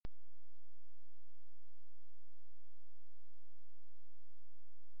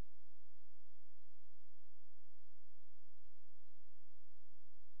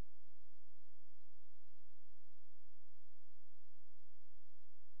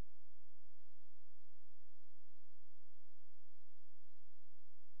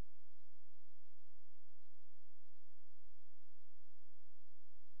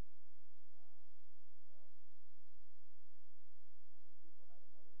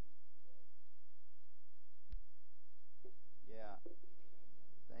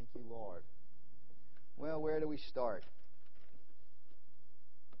you, Lord. Well, where do we start?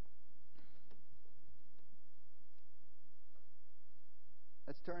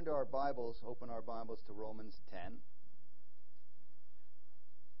 Let's turn to our Bibles, open our Bibles to Romans 10.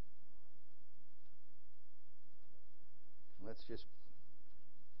 Let's just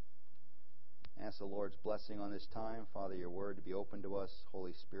ask the Lord's blessing on this time. Father, your word to be open to us.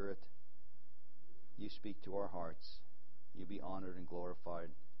 Holy Spirit, you speak to our hearts. You be honored and glorified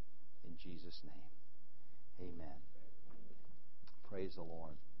in Jesus' name. Amen. Praise the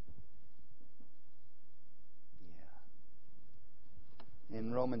Lord. Yeah.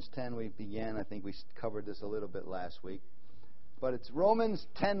 In Romans 10 we began, I think we covered this a little bit last week, but it's Romans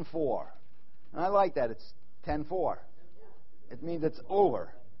 10:4. And I like that. It's 10:4. It means it's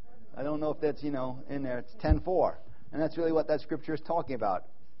over. I don't know if that's, in there. It's 10:4. And that's really what that scripture is talking about.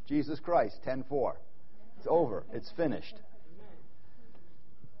 Jesus Christ, 10:4. It's over. It's finished.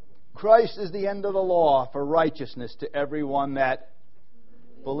 Christ is the end of the law for righteousness to everyone that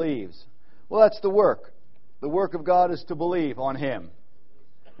believes. Well, that's the work. The work of God is to believe on Him.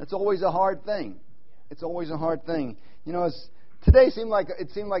 It's always a hard thing. It's always a hard thing. Today it seemed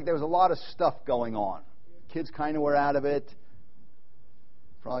like there was a lot of stuff going on. Kids kind of were out of it.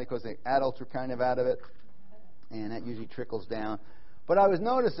 Probably because the adults were kind of out of it. And that usually trickles down. But I was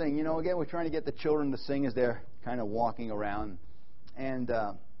noticing, again, we're trying to get the children to sing as they're kind of walking around. And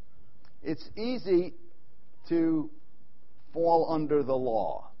it's easy to fall under the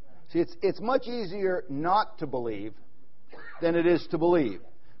law. See, it's much easier not to believe than it is to believe.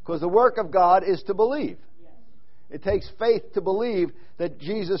 Because the work of God is to believe. It takes faith to believe that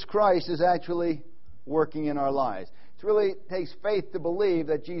Jesus Christ is actually working in our lives. It really takes faith to believe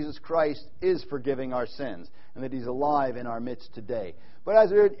that Jesus Christ is forgiving our sins and that He's alive in our midst today. But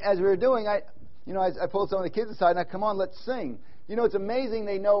as we were doing, I pulled some of the kids aside and I come on, let's sing. It's amazing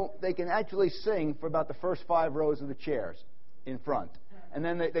they can actually sing for about the first 5 rows of the chairs in front. And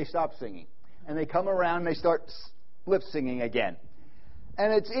then they stop singing. And they come around and they start lip singing again.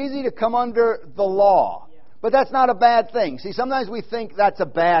 And it's easy to come under the law. But that's not a bad thing. See, sometimes we think that's a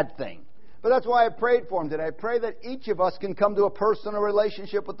bad thing. But that's why I prayed for them today. I pray that each of us can come to a personal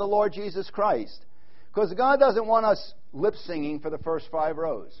relationship with the Lord Jesus Christ. Because God doesn't want us lip singing for the first 5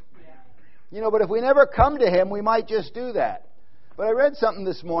 rows. But if we never come to Him, we might just do that. But I read something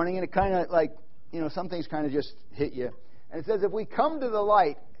this morning, and it kind of some things kind of just hit you. And it says, if we come to the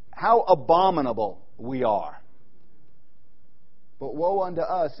light, how abominable we are. But woe unto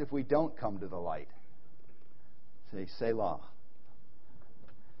us if we don't come to the light. Say, Selah.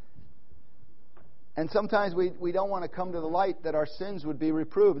 And sometimes we don't want to come to the light that our sins would be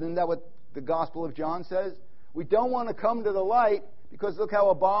reproved. Isn't that what the Gospel of John says? We don't want to come to the light because look how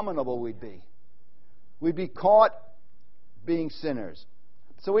abominable we'd be. We'd be caught being sinners.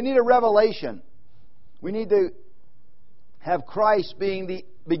 So we need a revelation. We need to have Christ being the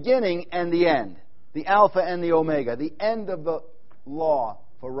beginning and the end. The Alpha and the Omega. The end of the law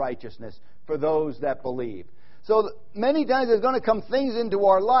for righteousness for those that believe. So many times there's going to come things into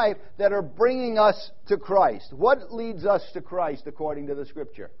our life that are bringing us to Christ. What leads us to Christ according to the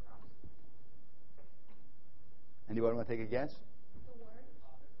Scripture? Anyone want to take a guess?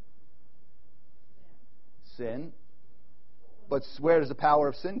 Sin. But where does the power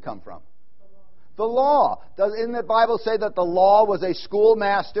of sin come from? The law. Doesn't the Bible say that the law was a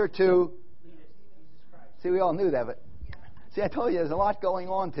schoolmaster to... See, we all knew that, but... See, I told you, there's a lot going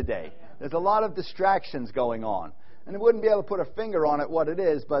on today. There's a lot of distractions going on. And I wouldn't be able to put a finger on it what it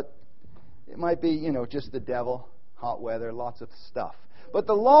is, but it might be, just the devil, hot weather, lots of stuff. But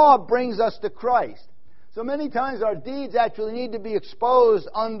the law brings us to Christ. So many times our deeds actually need to be exposed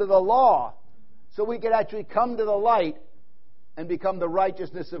under the law so we can actually come to the light and become the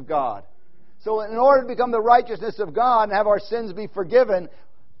righteousness of God. So in order to become the righteousness of God and have our sins be forgiven,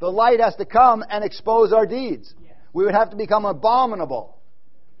 the light has to come and expose our deeds. We would have to become abominable.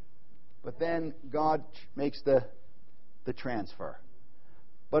 But then God makes the transfer.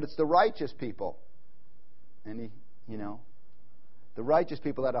 But it's the righteous people. And the righteous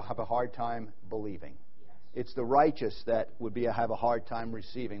people that have a hard time believing. It's the righteous that would have a hard time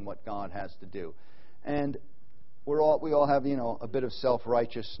receiving what God has to do. And we all have, a bit of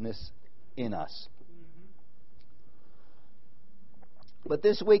self-righteousness in us. But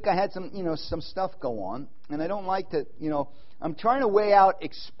this week I had some stuff go on, and I don't like to, I'm trying to weigh out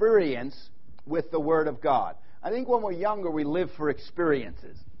experience with the Word of God. I think when we're younger, we live for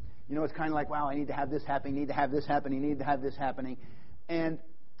experiences. It's kind of like, wow, I need to have this happening, need to have this happening, need to have this happening. And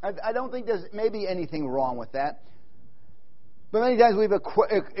I don't think there's maybe anything wrong with that. But many times we've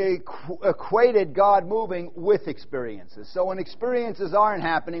equated God moving with experiences. So when experiences aren't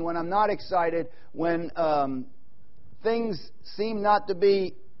happening, when I'm not excited, when things seem not to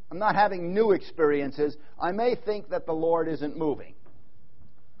be, I'm not having new experiences, I may think that the Lord isn't moving.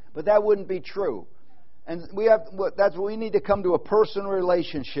 But that wouldn't be true. And that's what we need to come to, a personal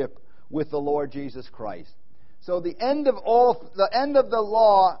relationship with the Lord Jesus Christ. So the end of the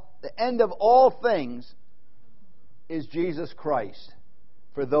law, the end of all things is Jesus Christ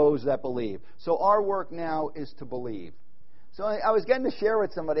for those that believe. So our work now is to believe. So I was getting to share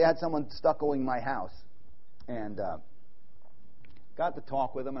with somebody. I had someone stuccoing my house, and got to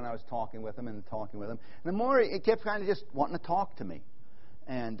talk with him, and I was talking with him. And the more he kept kind of just wanting to talk to me.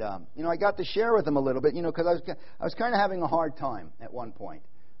 And I got to share with him a little bit, because I was kind of having a hard time at one point.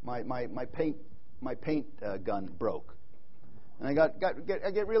 My paint gun broke, and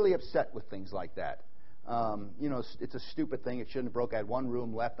I get really upset with things like that. It's a stupid thing. It shouldn't have broke. I had one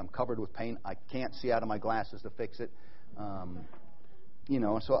room left. I'm covered with paint. I can't see out of my glasses to fix it. So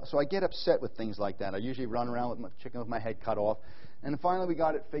I get upset with things like that. I usually run around with my chicken with my head cut off. And finally we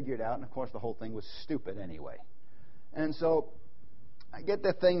got it figured out. And of course the whole thing was stupid anyway. And so I get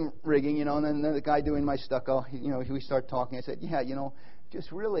the thing rigging, and then the guy doing my stucco, we start talking. I said, yeah,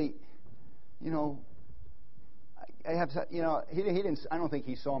 just really, I have, he didn't. I don't think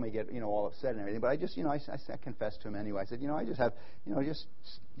he saw me get, all upset and everything. But I just, I confessed to him anyway. I said, I just have, He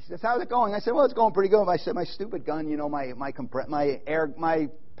says, how's it going? I said, well, it's going pretty good. I said, my stupid gun, my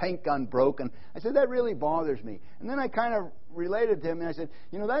paint gun broke, and I said that really bothers me. And then I kind of related to him, and I said,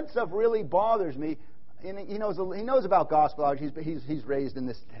 that stuff really bothers me. And he knows about gospel. He's raised in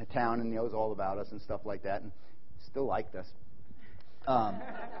this town and he knows all about us and stuff like that, and still liked us.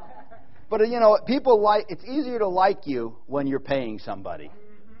 But people it's easier to like you when you're paying somebody.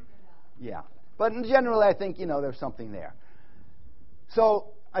 Yeah. But generally, I think there's something there.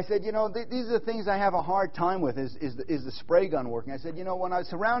 So I said, these are the things I have a hard time with. Is the spray gun working? I said, when I was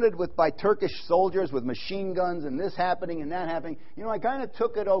surrounded by Turkish soldiers with machine guns and this happening and that happening, I kind of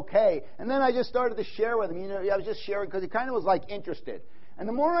took it okay. And then I just started to share with him. I was just sharing because he kind of was like interested. And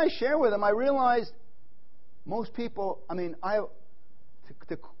the more I share with him, I realized most people.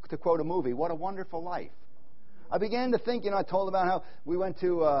 To quote a movie, what a wonderful life. I began to think. I told about how we went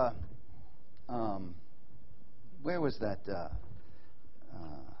to where was that?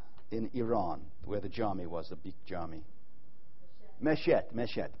 In Iran, where the Jami was, the big Jami. Meshet.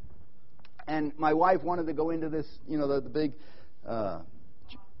 And my wife wanted to go into this, the big,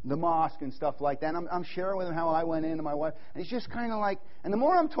 the mosque and stuff like that. And I'm sharing with him how I went in and my wife. And he's just kind of like, and the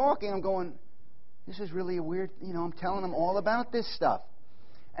more I'm talking, I'm going, this is really a weird, I'm telling him all about this stuff.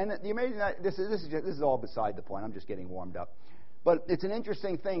 And the amazing, this is all beside the point. I'm just getting warmed up. But it's an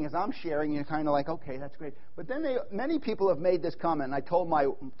interesting thing. As I'm sharing, you're kind of like, okay, that's great. But then many people have made this comment, and I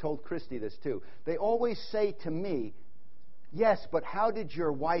told Christy this too. They always say to me, yes, but how did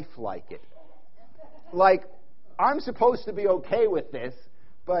your wife like it? Like, I'm supposed to be okay with this,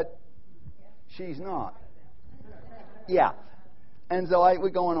 but she's not. Yeah. And so we're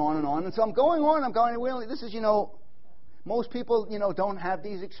going on and on. And so I'm going on. Really, this is, most people, don't have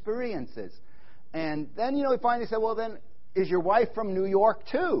these experiences. And then, he finally said, well, then, is your wife from New York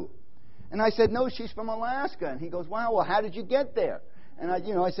too? And I said, no, she's from Alaska. And he goes, wow, well, how did you get there? And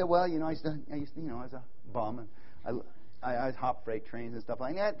I said, well, I used to, I was a bum, and I hop freight trains and stuff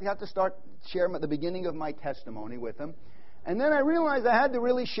like that. I had to start sharing at the beginning of my testimony with him. And then I realized I had to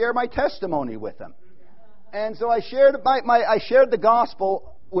really share my testimony with him. And so I shared I shared the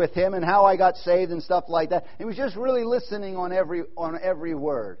gospel with him and how I got saved and stuff like that. He was just really listening on every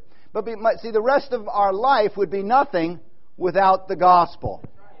word. But see, the rest of our life would be nothing without the gospel.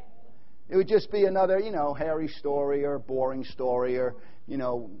 It would just be another, hairy story or boring story or,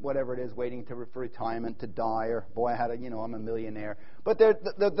 whatever it is, waiting for retirement to die, or boy, I'm a millionaire. But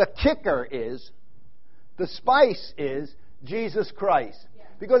the kicker is, the spice is Jesus Christ,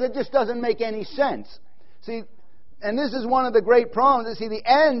 because it just doesn't make any sense. See, and this is one of the great problems. See, the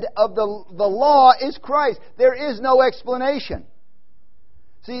end of the law is Christ. There is no explanation.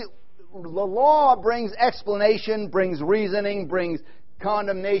 See, the law brings explanation, brings reasoning, brings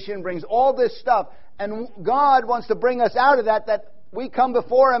condemnation, brings all this stuff. And God wants to bring us out of that we come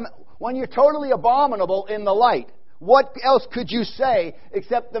before Him when you're totally abominable in the light. What else could you say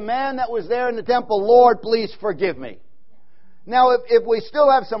except the man that was there in the temple, Lord, please forgive me? Now, if we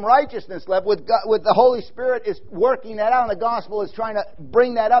still have some righteousness left, with the Holy Spirit is working that out, and the gospel is trying to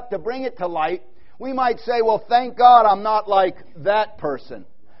bring that up, to bring it to light, we might say, well, thank God I'm not like that person.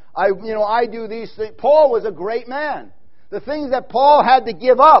 I do these things. Paul was a great man. The things that Paul had to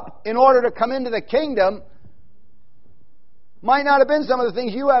give up in order to come into the kingdom, Might not have been some of the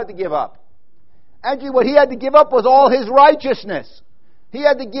things you had to give up. Actually, what he had to give up was all his righteousness. He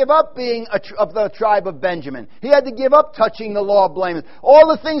had to give up being of the tribe of Benjamin. He had to give up touching the law of blameless. All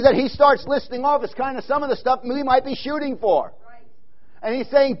the things that he starts listing off is kind of some of the stuff we might be shooting for. Right. And he's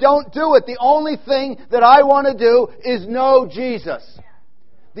saying, don't do it. The only thing that I want to do is know Jesus. Yeah.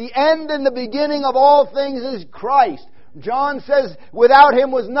 The end and the beginning of all things is Christ. John says, without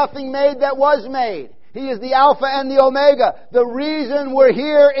Him was nothing made that was made. He is the Alpha and the Omega. The reason we're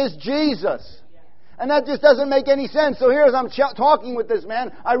here is Jesus. And that just doesn't make any sense. So here as I'm talking with this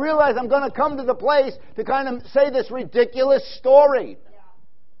man, I realize I'm going to come to the place to kind of say this ridiculous story.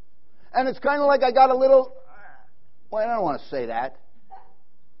 Yeah. And it's kind of like I got a little... Well, I don't want to say that.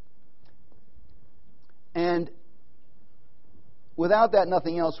 And without that,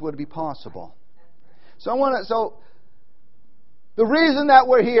 nothing else would be possible. So the reason that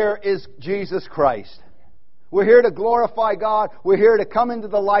we're here is Jesus Christ. We're here to glorify God. We're here to come into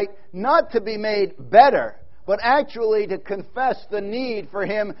the light, not to be made better, but actually to confess the need for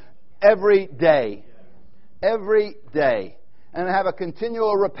Him every day. Every day. And have a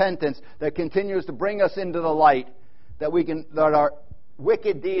continual repentance that continues to bring us into the light, that our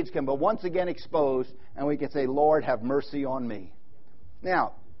wicked deeds can be once again exposed, and we can say, Lord, have mercy on me.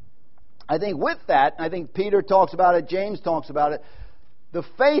 Now, I think with that, I think Peter talks about it, James talks about it, the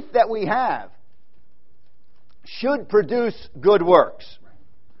faith that we have should produce good works.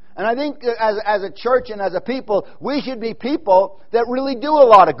 And I think as a church and as a people, we should be people that really do a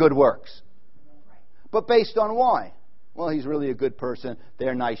lot of good works. But based on why? Well, he's really a good person.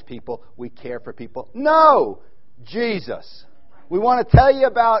 They're nice people. We care for people. No! Jesus. We want to tell you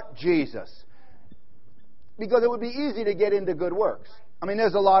about Jesus. Because it would be easy to get into good works. I mean,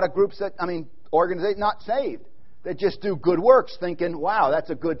 there's a lot of groups organizations not saved, that just do good works thinking, wow, that's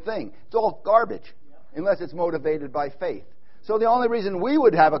a good thing. It's all garbage. Unless it's motivated by faith. So the only reason we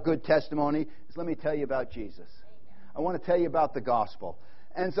would have a good testimony is let me tell you about Jesus. I want to tell you about the gospel.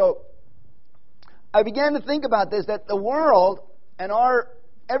 And so I began to think about this, that the world and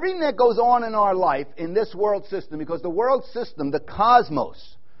everything that goes on in our life in this world system, because the world system, the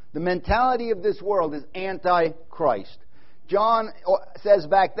cosmos, the mentality of this world is anti-Christ. John says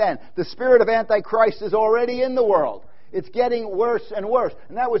back then, the spirit of Antichrist is already in the world. It's getting worse and worse.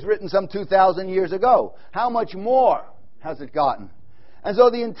 And that was written some 2,000 years ago. How much more has it gotten? And so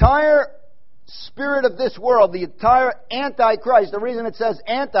the entire spirit of this world, the entire Antichrist, the reason it says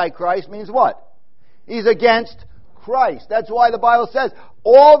Antichrist means what? He's against Christ. That's why the Bible says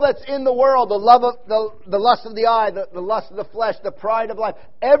all that's in the world, the lust of the eye, the lust of the flesh, the pride of life,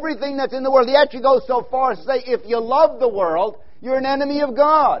 everything that's in the world. He actually goes so far as to say, if you love the world, you're an enemy of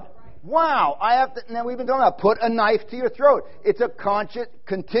God. Wow, now we've been talking about put a knife to your throat. It's a conscious,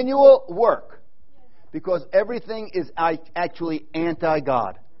 continual work. Because everything is actually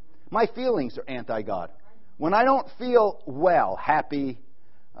anti-God. My feelings are anti-God. When I don't feel well, happy,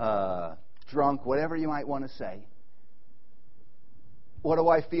 drunk, whatever you might want to say, what do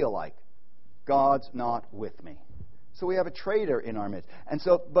I feel like? God's not with me. So we have a traitor in our midst.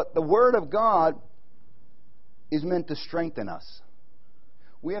 But the Word of God is meant to strengthen us.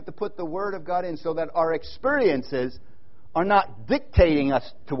 We have to put the Word of God in so that our experiences are not dictating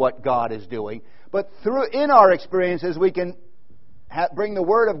us to what God is doing, but in our experiences we can bring the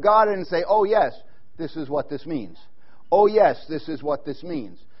Word of God in and say, oh yes, this is what this means. Oh yes, this is what this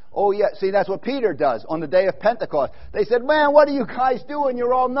means. Oh yes, see, that's what Peter does on the day of Pentecost. They said, man, what are you guys doing?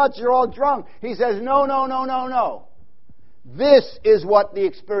 You're all nuts, you're all drunk. He says, no. This is what the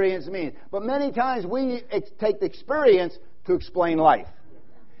experience means. But many times we take the experience to explain life.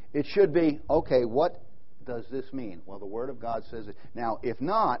 It should be, okay, what does this mean? Well, the Word of God says it. Now, if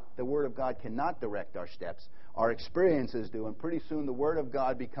not, the Word of God cannot direct our steps. Our experiences do, and pretty soon the Word of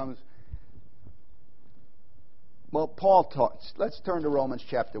God becomes... Well, Paul talks. Let's turn to Romans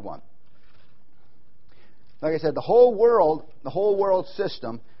chapter 1. Like I said, the whole world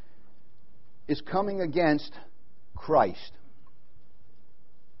system is coming against Christ.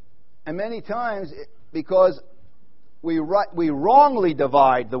 And many times, because we wrongly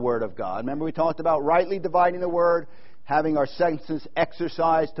divide the Word of God. Remember we talked about rightly dividing the Word, having our senses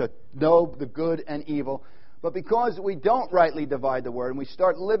exercised to know the good and evil. But because we don't rightly divide the Word and we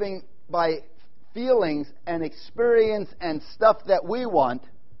start living by feelings and experience and stuff that we want,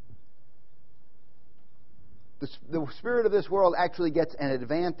 the spirit of this world actually gets an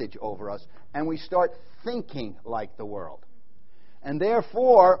advantage over us, and we start thinking like the world. And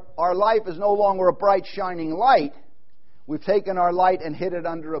therefore, our life is no longer a bright, shining light. We've taken our light and hid it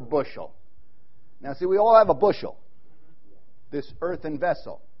under a bushel. Now, see, we all have a bushel, this earthen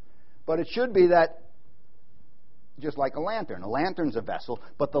vessel. But it should be that just like a lantern. A lantern's a vessel,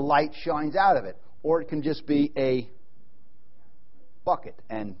 but the light shines out of it. Or it can just be a bucket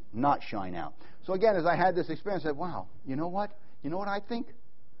and not shine out. So again, as I had this experience, I said, wow, you know what? You know what I think?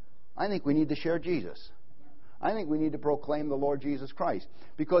 I think we need to share Jesus. I think we need to proclaim the Lord Jesus Christ.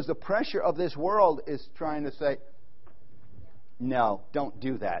 Because the pressure of this world is trying to say, no, don't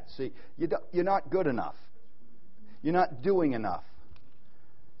do that. See, you're not good enough. You're not doing enough.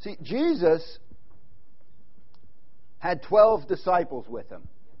 See, Jesus had 12 disciples with him.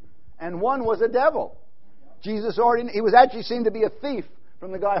 And one was a devil. Jesus he was actually seen to be a thief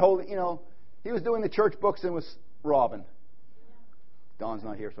from the guy holding, he was doing the church books and was robbing. Don's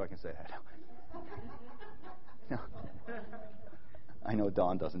not here, so I can say that. No. I know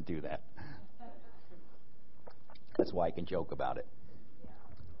Don doesn't do that. That's why I can joke about it.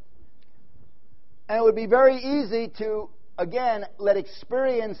 And it would be very easy to, again, let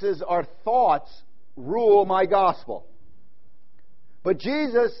experiences or thoughts rule my gospel. But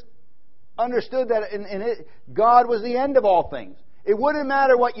Jesus understood that God was the end of all things. It wouldn't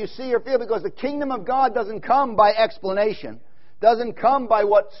matter what you see or feel, because the kingdom of God doesn't come by explanation, doesn't come by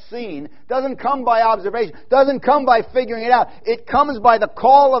what's seen, doesn't come by observation, doesn't come by figuring it out. It comes by the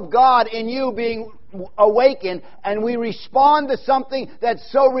call of God in you being awakened, and we respond to something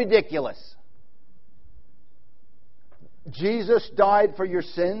that's so ridiculous. Jesus died for your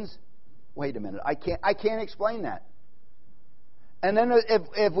sins? Wait a minute, I can't explain that. And then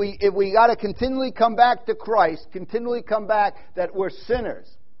if we got to continually come back to Christ, continually come back that we're sinners,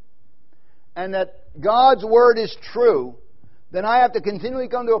 and that God's word is true, then I have to continually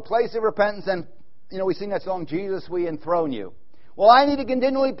come to a place of repentance. And we sing that song, Jesus, we enthrone you. Well, I need to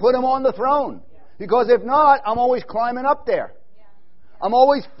continually put him on the throne, because if not, I'm always climbing up there. I'm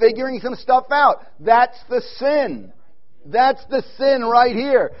always figuring some stuff out. That's the sin. That's the sin right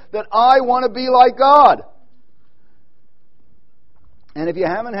here, that I want to be like God. And if you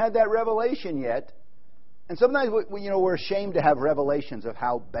haven't had that revelation yet, and sometimes we're ashamed to have revelations of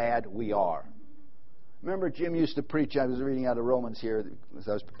how bad we are. Remember, Jim used to preach. I was reading out of Romans here as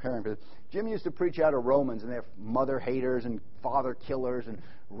I was preparing for this. Jim used to preach out of Romans, and they're mother haters and father killers and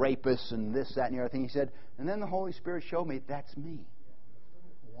rapists and this, that, and the other thing. He said, and then the Holy Spirit showed me that's me.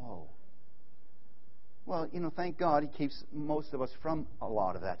 Whoa. Well, thank God He keeps most of us from a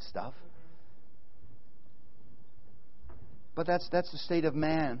lot of that stuff. But that's the state of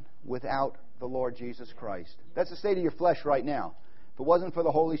man without the Lord Jesus Christ. That's the state of your flesh right now. If it wasn't for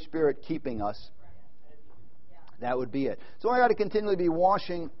the Holy Spirit keeping us, that would be it. So I got to continually be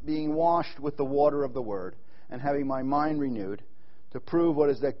being washed with the water of the Word, and having my mind renewed to prove what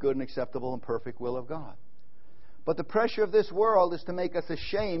is that good and acceptable and perfect will of God. But the pressure of this world is to make us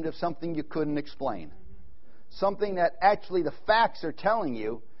ashamed of something you couldn't explain. Something that actually the facts are telling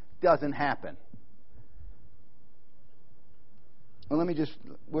you doesn't happen. Well, let me just...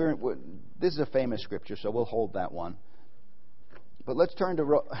 this is a famous scripture, so we'll hold that one. But let's turn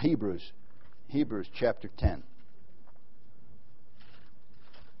to Hebrews. Hebrews chapter 10.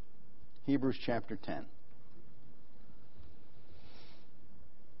 Hebrews chapter 10.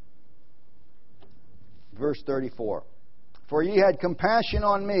 Verse 34. For ye had compassion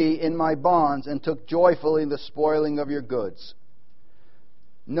on me in my bonds, and took joyfully the spoiling of your goods,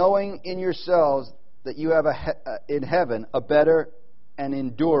 knowing in yourselves that you have in heaven a better and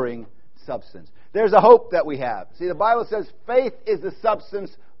enduring substance. There's a hope that we have. See, the Bible says faith is the substance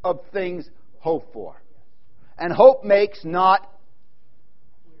of things hoped for. And hope makes not...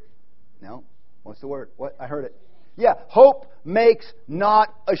 No? What's the word? What? I heard it. Yeah, hope makes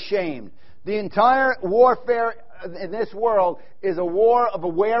not ashamed. The entire warfare in this world is a war of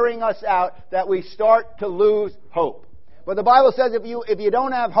wearing us out, that we start to lose hope. But the Bible says if you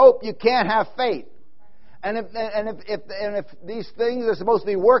don't have hope, you can't have faith. And if these things are supposed to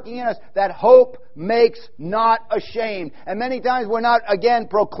be working in us, that hope makes not ashamed. And many times we're not, again,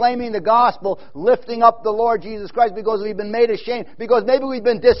 proclaiming the gospel, lifting up the Lord Jesus Christ, because we've been made ashamed. Because maybe we've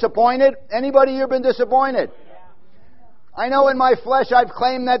been disappointed. Anybody here been disappointed? I know in my flesh I've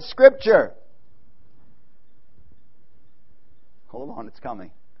claimed that scripture. Hold on, it's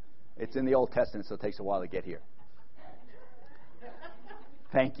coming. It's in the Old Testament, so it takes a while to get here.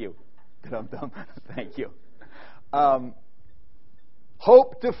 Thank you. Dum-dum. Thank you.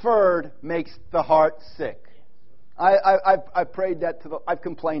 Hope deferred makes the heart sick. I've prayed that I've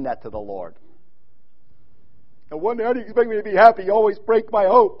complained that to the Lord. I wonder, how do you expect me to be happy? You always break my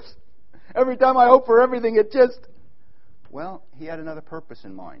hopes. Every time I hope for everything, it just... Well, He had another purpose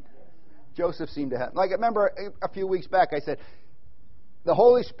in mind. Joseph seemed to have... Like, I remember a few weeks back, I said, the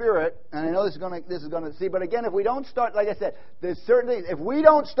Holy Spirit, and I know this is going to see, but again, if we don't start, like I said, there's certain things, if we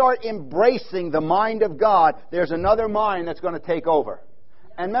don't start embracing the mind of God, there's another mind that's going to take over.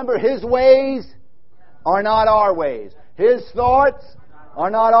 And remember, His ways are not our ways. His thoughts are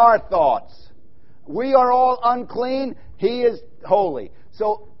not our thoughts. We are all unclean. He is holy.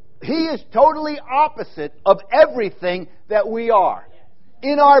 So He is totally opposite of everything that we are.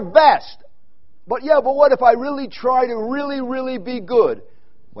 In our best. But what if I really try to really be good?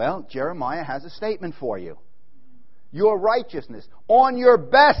 Well, Jeremiah has a statement for you. Your righteousness on your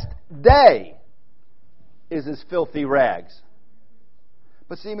best day is as filthy rags.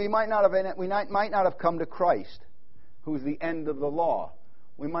 But see, we might not have come to Christ, who's the end of the law.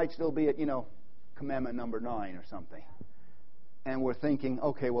 We might still be at, commandment number 9 or something. And we're thinking,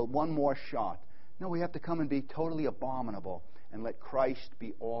 okay, well, one more shot. No, we have to come and be totally abominable and let Christ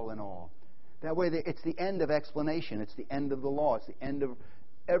be all in all. That way, it's the end of explanation. It's the end of the law. It's the end of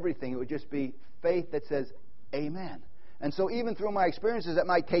everything. It would just be faith that says, Amen. And so even through my experiences that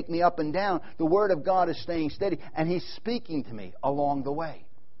might take me up and down, the Word of God is staying steady, and He's speaking to me along the way.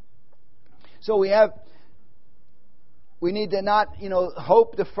 So we need to not,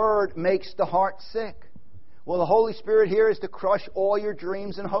 hope deferred makes the heart sick. Well, the Holy Spirit here is to crush all your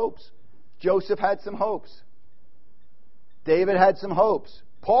dreams and hopes. Joseph had some hopes. David had some hopes.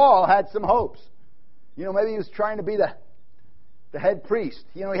 Paul had some hopes. Maybe he was trying to be the head priest.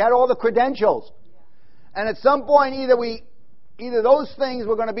 He had all the credentials. And at some point, either those things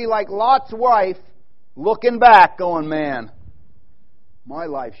were going to be like Lot's wife, looking back, going, man, my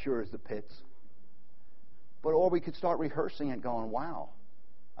life sure is the pits. Or we could start rehearsing it, going, wow,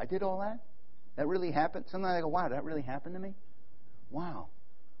 I did all that? That really happened? Sometimes I go, wow, did that really happen to me? Wow,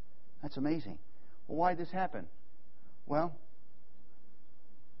 that's amazing. Well, why did this happen? Well,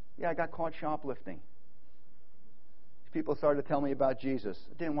 I got caught shoplifting. People started to tell me about Jesus.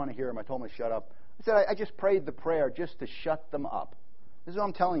 I didn't want to hear him. I told him to shut up. I said, I just prayed the prayer just to shut them up. This is what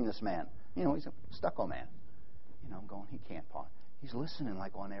I'm telling this man. He's a stucco man. I'm going, he can't pause. He's listening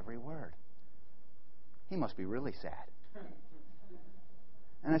like on every word. He must be really sad.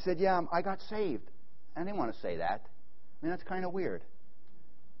 And I said, I got saved. I didn't want to say that. That's kind of weird.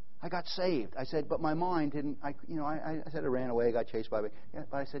 I got saved. I said, but my mind didn't. I said I ran away, got chased by. But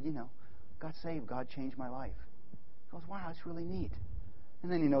I said, got saved. God changed my life. He goes, wow, that's really neat.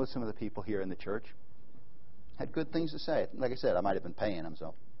 And then some of the people here in the church had good things to say. Like I said, I might have been paying him.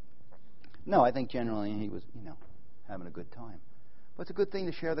 So, no, I think generally he was, having a good time. But it's a good thing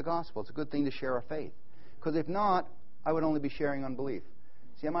to share the gospel. It's a good thing to share our faith. Because if not, I would only be sharing unbelief.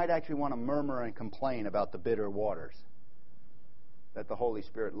 See, I might actually want to murmur and complain about the bitter waters that the Holy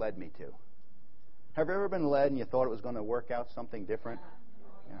Spirit led me to. Have you ever been led and you thought it was going to work out something different?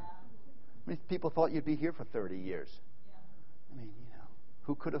 Yeah. People thought you'd be here for 30 years.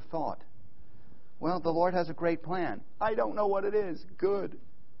 Who could have thought? Well, the Lord has a great plan. I don't know what it is. Good.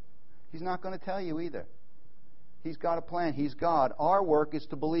 He's not going to tell you either. He's got a plan. He's God. Our work is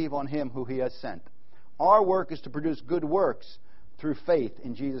to believe on Him who He has sent. Our work is to produce good works through faith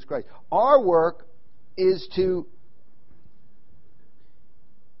in Jesus Christ. Our work is to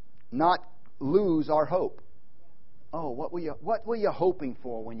not lose our hope. Oh, what were you hoping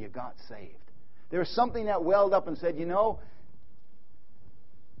for when you got saved? There was something that welled up and said,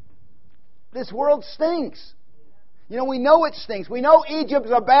 this world stinks. We know it stinks. We know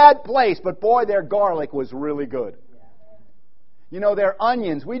Egypt's a bad place, but boy, their garlic was really good. Their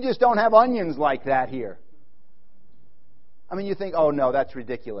onions. We just don't have onions like that here. You think, oh no, that's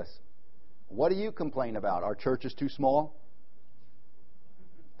ridiculous. What do you complain about? Our church is too small?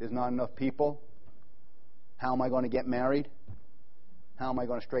 There's not enough people? How am I going to get married? How am I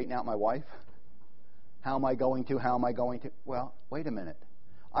going to straighten out my wife? How am I going to? Well, wait a minute.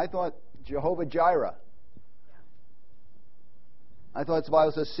 I thought Jehovah Jireh. I thought the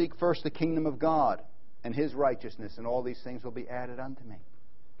Bible says, seek first the kingdom of God and His righteousness, and all these things will be added unto me.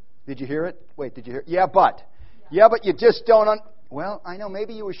 Did you hear it? Wait, did you hear it? Yeah, but you just don't... Well, I know,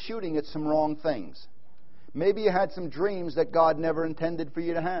 maybe you were shooting at some wrong things. Maybe you had some dreams that God never intended for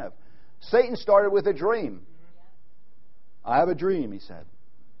you to have. Satan started with a dream. I have a dream, he said.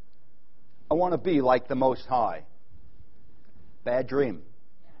 I want to be like the Most High. Bad dream.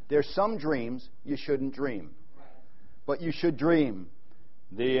 There's some dreams you shouldn't dream. But you should dream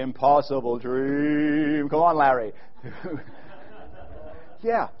the impossible dream. Come on, Larry.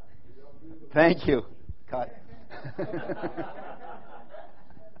 Yeah. Thank you. Cut.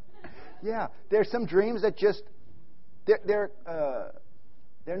 Yeah. There's some dreams that just... They're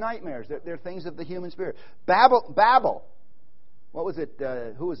nightmares. They're things of the human spirit. Babel. What was it?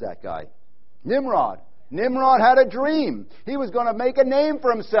 Who was that guy? Nimrod. Nimrod had a dream. He was going to make a name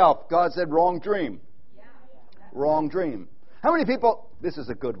for himself. God said, wrong dream. Wrong dream. How many people, this is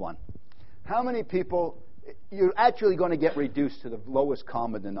a good one. How many people, you're actually going to get reduced to the lowest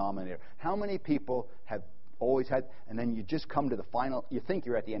common denominator. How many people have always had, and then you just come to the final, you think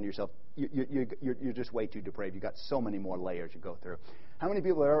you're at the end of yourself, you're just way too depraved. You've got so many more layers you go through. How many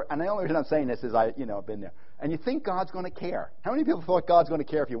people are, and the only reason I'm saying this is I've been there, and you think God's going to care. How many people thought God's going to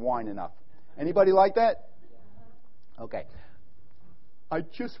care if you whine enough? Anybody like that? Okay. I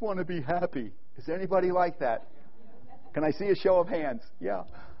just want to be happy. Is there anybody like that? Can I see a show of hands? Yeah.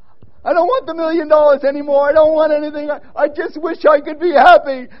 I don't want the $1 million anymore. I don't want anything. I just wish I could be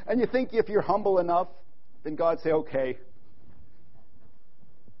happy. And you think if you're humble enough, then God say, okay.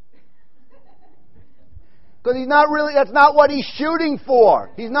 Because that's not what He's shooting for.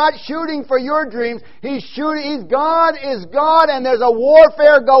 He's not shooting for your dreams. God is God, and there's a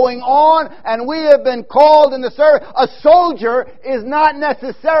warfare going on, and we have been called in the service. A soldier is not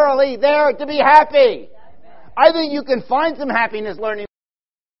necessarily there to be happy. I think you can find some happiness learning.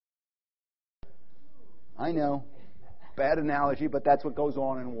 I know. Bad analogy, but that's what goes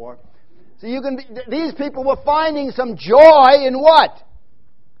on in war. So these people were finding some joy in what?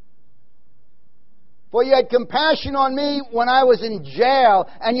 For you had compassion on me when I was in jail,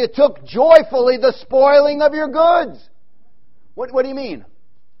 and you took joyfully the spoiling of your goods. What do you mean?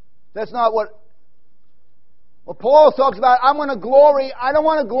 That's not what Paul talks about. I'm going to glory. I don't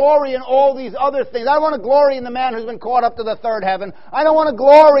want to glory in all these other things. I don't want to glory in the man who's been caught up to the third heaven. I don't want to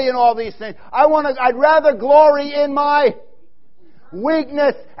glory in all these things. I'd rather glory in my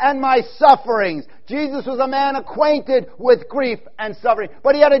weakness and my sufferings. Jesus was a man acquainted with grief and suffering,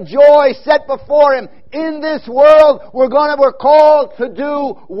 but he had a joy set before him. In this world, we're called to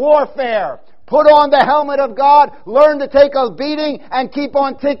do warfare. Put on the helmet of God, learn to take a beating, and keep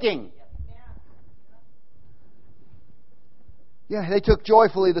on ticking. Yeah, they took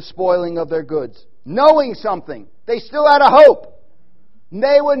joyfully the spoiling of their goods. Knowing something. They still had a hope.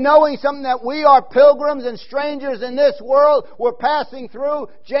 They were knowing something, that we are pilgrims and strangers in this world. We're passing through.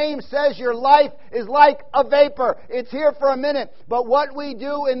 James says your life is like a vapor. It's here for a minute. But what we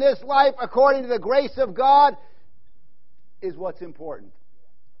do in this life, according to the grace of God, is what's important.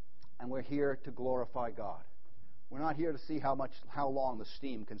 And we're here to glorify God. We're not here to see how long the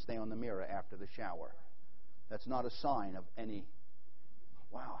steam can stay on the mirror after the shower. That's not a sign of any,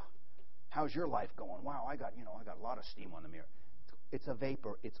 wow, how's your life going? Wow, I got a lot of steam on the mirror. It's a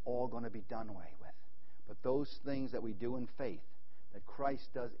vapor. It's all going to be done away with. But those things that we do in faith, that Christ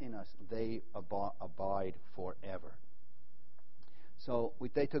does in us, they abide forever. So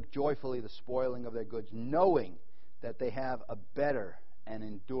they took joyfully the spoiling of their goods, knowing that they have a better and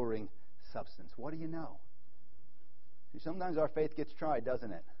enduring substance. What do you know? See, sometimes our faith gets tried,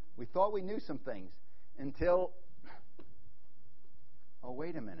 doesn't it? We thought we knew some things until, oh,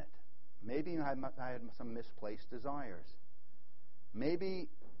 wait a minute. Maybe I had some misplaced desires. Maybe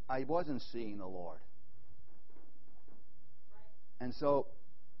I wasn't seeing the Lord. And so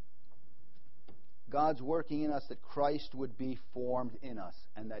God's working in us that Christ would be formed in us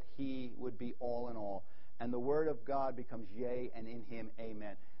and that He would be all in all. And the Word of God becomes yea, and in Him,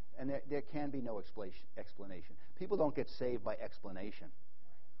 amen. And there can be no explanation. People don't get saved by explanation.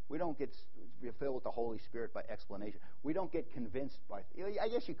 We don't get filled with the Holy Spirit by explanation. We don't get convinced by... I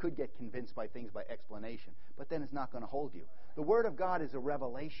guess you could get convinced by things by explanation, but then it's not going to hold you. The Word of God is a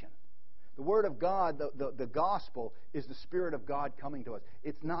revelation. The Word of God, the gospel, is the Spirit of God coming to us.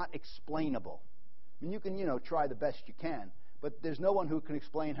 It's not explainable. I mean, you can, try the best you can, but there's no one who can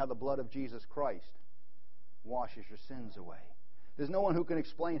explain how the blood of Jesus Christ washes your sins away. There's no one who can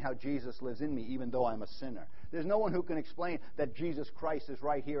explain how Jesus lives in me, even though I'm a sinner. There's no one who can explain that Jesus Christ is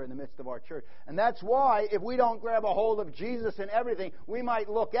right here in the midst of our church. And that's why, if we don't grab a hold of Jesus and everything, we might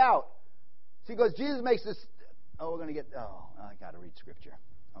look out. See, because Jesus makes this... I got to read Scripture.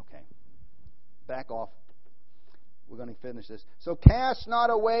 Okay. Back off. We're going to finish this. So cast not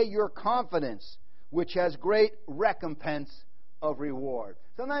away your confidence, which has great recompense of reward.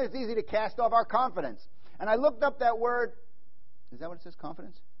 Sometimes it's easy to cast off our confidence. And I looked up that word... Is that what it says,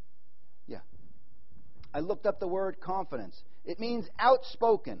 confidence? Yeah. I looked up the word confidence. It means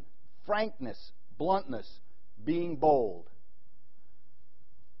outspoken, frankness, bluntness, being bold.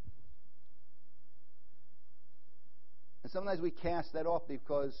 And sometimes we cast that off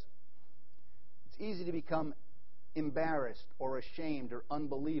because it's easy to become embarrassed or ashamed or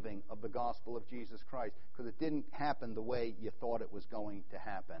unbelieving of the gospel of Jesus Christ because it didn't happen the way you thought it was going to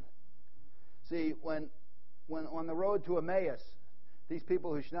happen. See, when on the road to Emmaus, these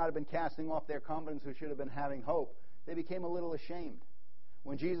people who should not have been casting off their confidence, who should have been having hope, they became a little ashamed.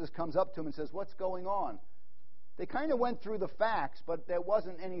 when Jesus comes up to them and says, "What's going on?" They kind of went through the facts, but there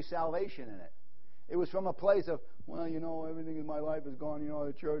wasn't any salvation in it. It was from a place of, well, everything in my life is gone,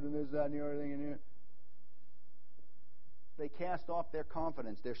 the church and this, that, and the other thing. And they cast off their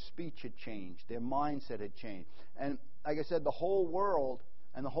confidence. Their speech had changed. Their mindset had changed. And like I said, the whole world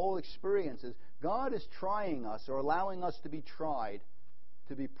and the whole experience is God is trying us or allowing us to be tried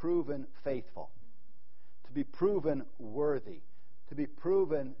to be proven faithful, to be proven worthy, to be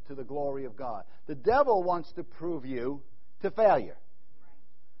proven to the glory of God. The devil wants to prove you to failure.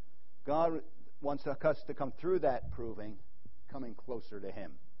 God wants us to come through that proving, coming closer to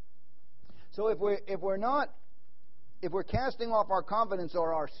Him. So if we're casting off our confidence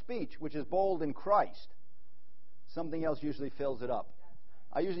or our speech, which is bold in Christ, something else usually fills it up.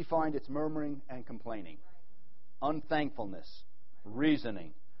 I usually find it's murmuring and complaining, unthankfulness,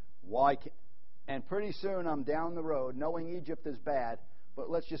 reasoning. And pretty soon I'm down the road, knowing Egypt is bad,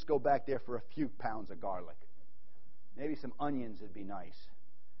 but let's just go back there for a few pounds of garlic. Maybe some onions would be nice.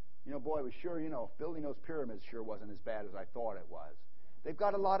 Boy, it was sure, building those pyramids sure wasn't as bad as I thought it was. They've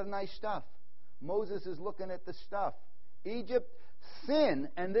got a lot of nice stuff. Moses is looking at the stuff. Egypt, sin,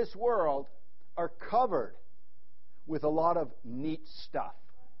 and this world are covered with a lot of neat stuff.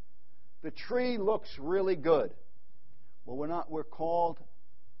 The tree looks really good. Well, we're called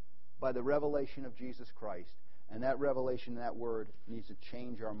by the revelation of Jesus Christ. And that revelation, that word, needs to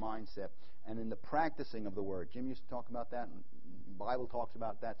change our mindset. And in the practicing of the word, Jim used to talk about that, and the Bible talks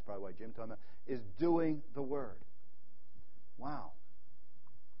about that, that's probably why Jim talked about it, is doing the word. Wow.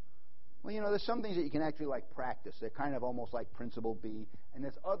 Well, there's some things that you can actually practice. They're kind of almost like Principle B. And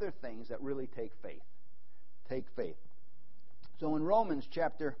there's other things that really take faith. Take faith. So in Romans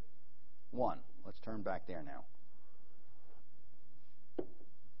chapter 1, let's turn back there now.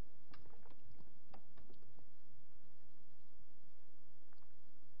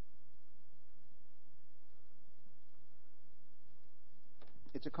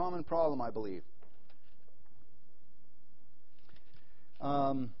 It's a common problem, I believe.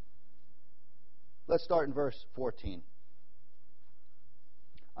 Let's start in verse 14.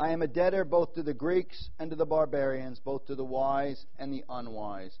 I am a debtor both to the Greeks and to the barbarians, both to the wise and the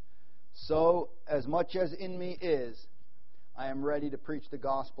unwise. So, as much as in me is, I am ready to preach the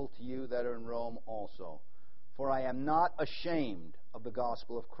gospel to you that are in Rome also. For I am not ashamed of the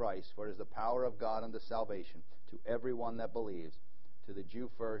gospel of Christ, for it is the power of God unto salvation to everyone that believes, to the Jew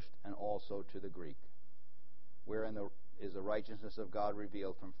first and also to the Greek, wherein is the righteousness of God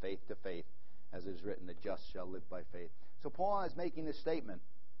revealed from faith to faith, as it is written, the just shall live by faith. So Paul is making this statement.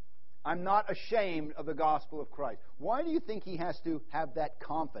 I'm not ashamed of the gospel of Christ. Why do you think he has to have that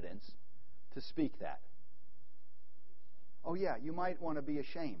confidence to speak that? Oh yeah, you might want to be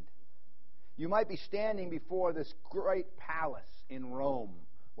ashamed. You might be standing before this great palace in Rome.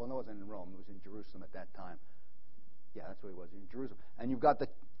 Well, no, it wasn't in Rome. It was in Jerusalem at that time. Yeah, that's what it was, in Jerusalem. And you've got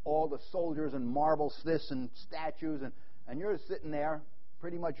all the soldiers and marble this and statues, and you're sitting there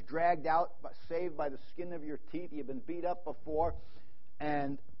pretty much dragged out, saved by the skin of your teeth. You've been beat up before,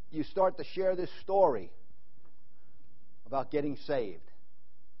 and you start to share this story about getting saved.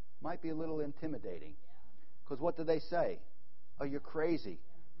 Might be a little intimidating, because what do they say? Oh, you're crazy.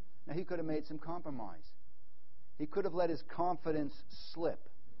 Now, he could have made some compromise. He could have let his confidence slip.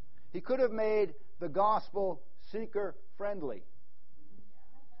 He could have made the gospel seeker-friendly.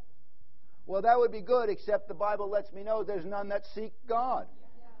 Well, that would be good, except the Bible lets me know there's none that seek God.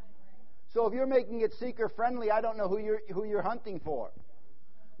 So if you're making it seeker-friendly, I don't know who you're hunting for.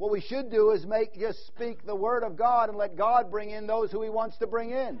 What we should do is just speak the Word of God and let God bring in those who He wants to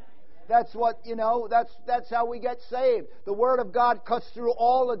bring in. That's what, that's how we get saved. The Word of God cuts through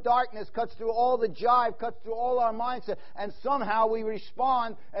all the darkness, cuts through all the jive, cuts through all our mindset, and somehow we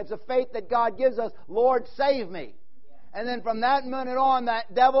respond. It's a faith that God gives us, Lord, save me. And then from that minute on,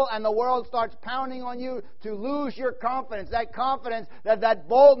 that devil and the world starts pounding on you to lose your confidence, that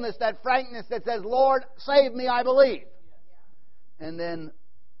boldness, that frankness that says, Lord, save me, I believe. And then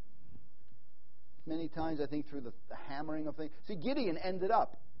many times, I think, through the hammering of things. See, Gideon ended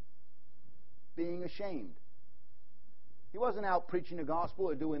up being ashamed. He wasn't out preaching the gospel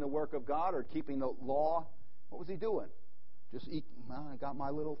or doing the work of God or keeping the law. What was he doing? I got my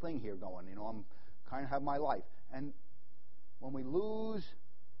little thing here going. I'm kind of have my life. And when we lose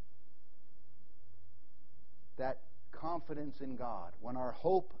that confidence in God, when our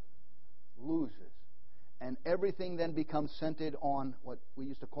hope loses, and everything then becomes centered on what we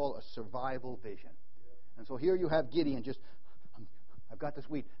used to call a survival vision. And so here you have Gideon, I've got this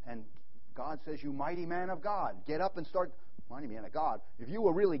wheat, and God says, you mighty man of God, get up and start, mighty man of God. If you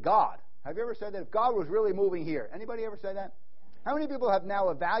were really God, have you ever said that? If God was really moving here, anybody ever say that? How many people have now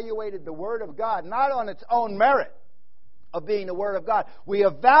evaluated the Word of God, not on its own merit of being the Word of God? We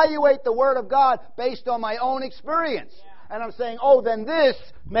evaluate the Word of God based on my own experience. And I'm saying, oh, then this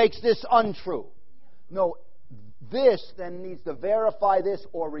makes this untrue. No, this then needs to verify this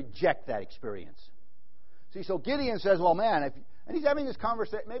or reject that experience. See, so Gideon says, well, man, and he's having this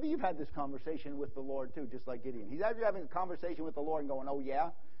conversation. Maybe you've had this conversation with the Lord too, just like Gideon. He's having a conversation with the Lord and going, oh, yeah?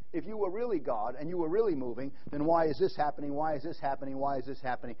 If you were really God and you were really moving, then why is this happening? Why is this happening? Why is this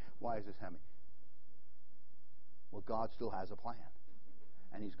happening? Why is this happening? Well, God still has a plan.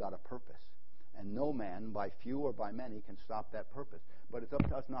 And He's got a purpose. And no man, by few or by many, can stop that purpose. But it's up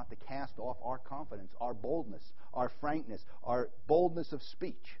to us not to cast off our confidence, our boldness, our frankness, our boldness of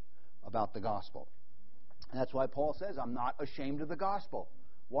speech about the gospel. And that's why Paul says, I'm not ashamed of the gospel.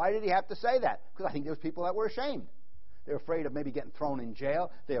 Why did he have to say that? Because I think there was people that were ashamed. They're afraid of maybe getting thrown in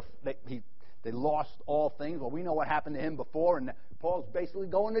jail. They lost all things. Well, we know what happened to him before, and Paul's basically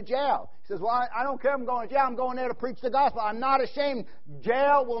going to jail. He says, well, I don't care if I'm going to jail. I'm going there to preach the gospel. I'm not ashamed.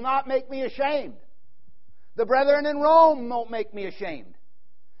 Jail will not make me ashamed. The brethren in Rome won't make me ashamed.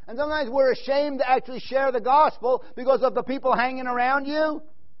 And sometimes we're ashamed to actually share the gospel because of the people hanging around you.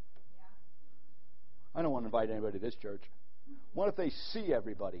 I don't want to invite anybody to this church. What if they see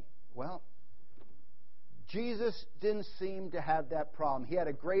everybody? Well, Jesus didn't seem to have that problem. He had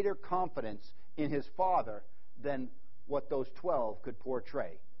a greater confidence in His Father than what those 12 could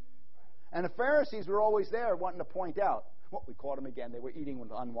portray. And the Pharisees were always there wanting to point out, well, we caught them again. They were eating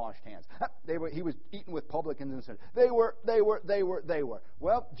with unwashed hands. He was eating with publicans and sinners. They were.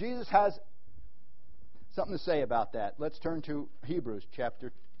 Well, Jesus has something to say about that. Let's turn to Hebrews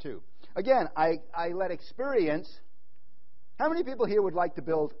chapter 2. Again, I let experience. How many people here would like to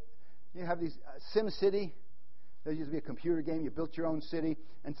build? You have these SimCity. There used to be a computer game. You built your own city.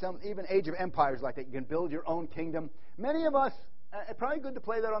 And some, even Age of Empires like that. You can build your own kingdom. Many of us, it's probably good to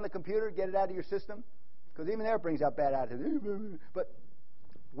play that on the computer, get it out of your system. Because even there it brings out bad attitudes. But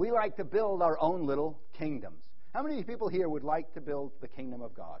we like to build our own little kingdoms. How many people here would like to build the kingdom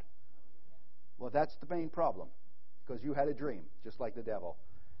of God? Well, that's the main problem. Because you had a dream, just like the devil.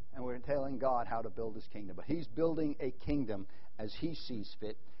 And we're telling God how to build His kingdom. But He's building a kingdom as He sees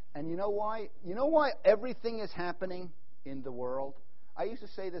fit. And you know why? You know why everything is happening in the world? I used to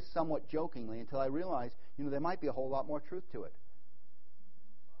say this somewhat jokingly until I realized, there might be a whole lot more truth to it.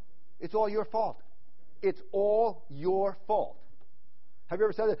 It's all your fault. It's all your fault. Have you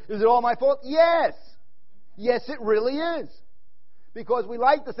ever said that? Is it all my fault? Yes. Yes, it really is. Because we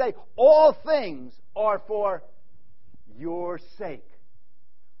like to say, all things are for your sake.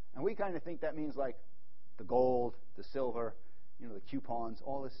 And we kind of think that means like the gold, the silver, the coupons,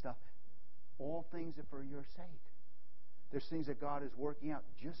 all this stuff. All things are for your sake. There's things that God is working out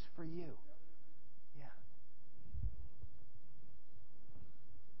just for you. Yeah.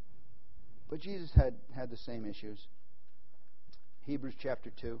 But Jesus had the same issues. Hebrews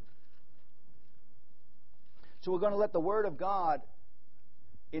chapter 2. So we're going to let the Word of God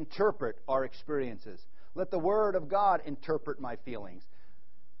interpret our experiences. Let the Word of God interpret my feelings.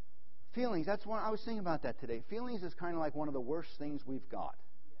 Feelings, that's one. I was thinking about that today. Feelings is kind of like one of the worst things we've got.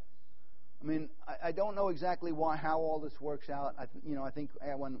 I mean, I don't know exactly how all this works out. I think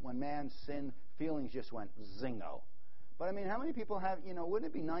when man sinned, feelings just went zingo. But I mean, how many people have, wouldn't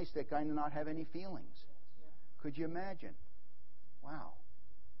it be nice to kind of not have any feelings? Could you imagine? Wow.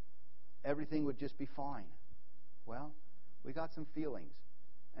 Everything would just be fine. Well, we got some feelings.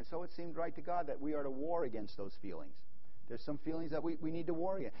 And so it seemed right to God that we are to war against those feelings. There's some feelings that we need to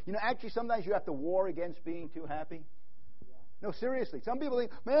war against. Actually, sometimes you have to war against being too happy. No, seriously. Some people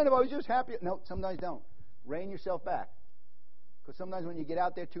think, man, if I was just happy. No, sometimes don't. Rein yourself back. Because sometimes when you get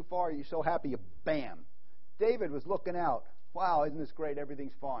out there too far, you're so happy, bam. David was looking out. Wow, isn't this great?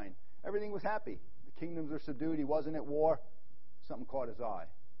 Everything's fine. Everything was happy. The kingdoms are subdued. He wasn't at war. Something caught his eye.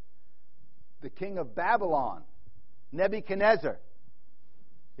 The king of Babylon, Nebuchadnezzar,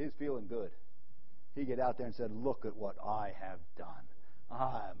 he's feeling good. He get out there and said, look at what I have done.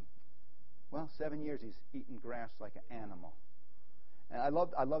 7 years he's eating grass like an animal. And I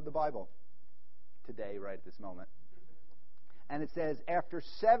love the Bible today, right at this moment. And it says, after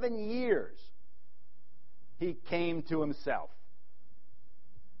 7 years, he came to himself.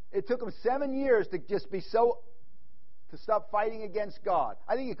 It took him 7 years to just be to stop fighting against God.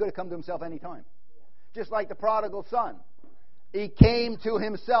 I think he could have come to himself any time. Just like the prodigal son. He came to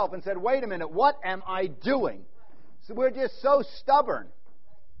himself and said, wait a minute, what am I doing? So we're just so stubborn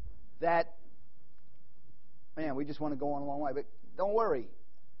that, man, we just want to go on a long way. But don't worry.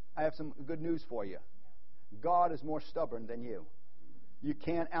 I have some good news for you. God is more stubborn than you. You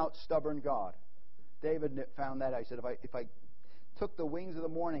can't out-stubborn God. David found that out. He said, took the wings of the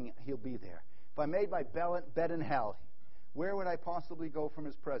morning, He'll be there. If I made my bed in hell, where would I possibly go from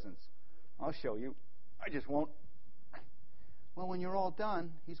His presence? I'll show you. I just won't. Well, when you're all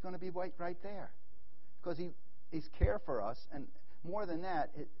done, He's going to be right there. Because He's care for us. And more than that,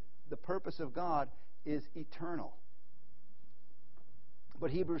 the purpose of God is eternal.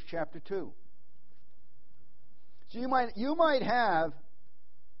 But Hebrews chapter 2. So you might have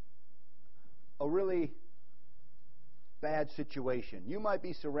a really bad situation. You might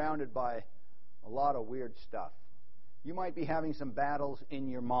be surrounded by a lot of weird stuff. You might be having some battles in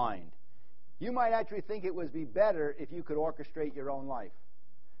your mind. You might actually think it would be better if you could orchestrate your own life.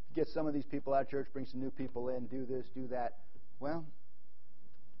 Get some of these people out of church, bring some new people in, do this, do that. Well,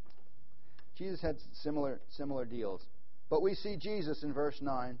 Jesus had similar deals. But we see Jesus in verse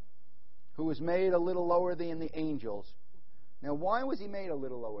 9, who was made a little lower than the angels. Now, why was He made a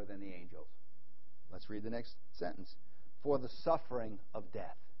little lower than the angels? Let's read the next sentence. For the suffering of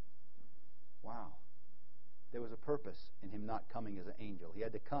death. Wow. There was a purpose in Him not coming as an angel. He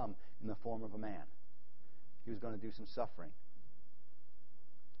had to come in the form of a man. He was going to do some suffering.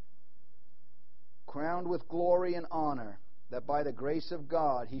 Crowned with glory and honor, that by the grace of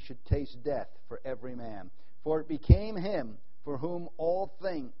God He should taste death for every man. For it became Him for whom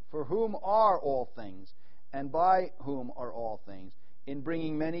are all things, and by whom are all things, in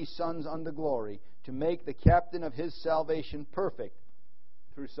bringing many sons unto glory, to make the captain of His salvation perfect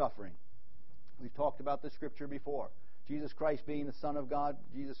through suffering. We've talked about this scripture before. Jesus Christ being the Son of God,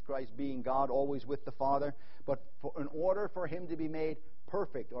 Jesus Christ being God, always with the Father. But in order for Him to be made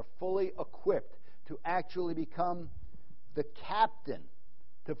perfect or fully equipped to actually become the captain,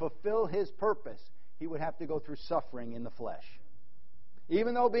 to fulfill His purpose, He would have to go through suffering in the flesh.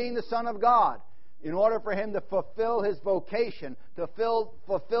 Even though being the Son of God, in order for Him to fulfill His vocation, to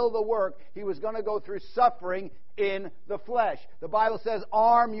fulfill the work, He was going to go through suffering in the flesh. The Bible says,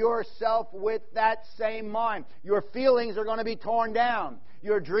 arm yourself with that same mind. Your feelings are going to be torn down.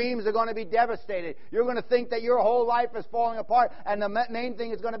 Your dreams are going to be devastated. You're going to think that your whole life is falling apart. And the main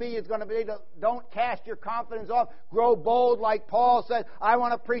thing is going to be don't cast your confidence off. Grow bold like Paul said, I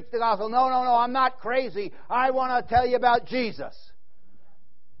want to preach the gospel. No, I'm not crazy. I want to tell you about Jesus.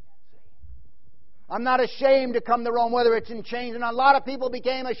 I'm not ashamed to come to Rome, whether it's in chains. And a lot of people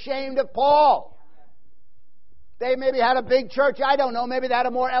became ashamed of Paul. They maybe had a big church. I don't know. Maybe they had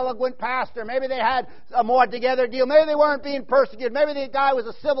a more eloquent pastor. Maybe they had a more together deal. Maybe they weren't being persecuted. Maybe the guy was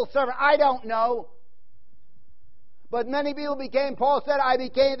a civil servant. I don't know. But many people Paul said,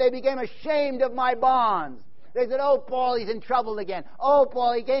 they became ashamed of my bonds. They said, oh, Paul, he's in trouble again. Oh,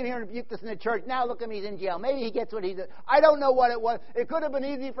 Paul, he came here and rebuked us in the church. Now look at him, he's in jail. Maybe he gets what he did. I don't know what it was. It could have been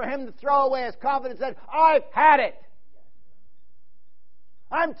easy for him to throw away his confidence and say, I've had it.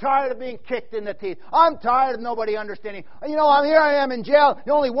 I'm tired of being kicked in the teeth. I'm tired of nobody understanding. Here I am in jail.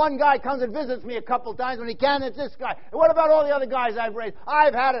 Only one guy comes and visits me a couple times when he can. It's this guy. And what about all the other guys I've raised?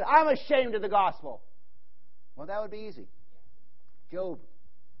 I've had it. I'm ashamed of the gospel. Well, that would be easy. Job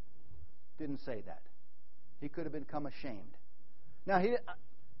didn't say that. He could have become ashamed. Now,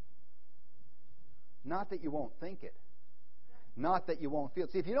 not that you won't think it. Not that you won't feel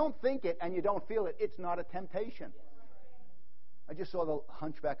it. See, if you don't think it and you don't feel it, it's not a temptation. I just saw the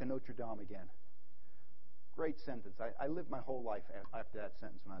Hunchback of Notre Dame again. Great sentence. I lived my whole life after that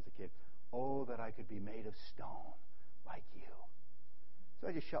sentence when I was a kid. Oh, that I could be made of stone like you. So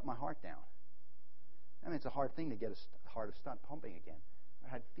I just shut my heart down. I mean, it's a hard thing to get a heart to start pumping again.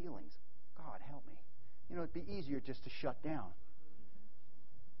 I had feelings. God, help me. It'd be easier just to shut down.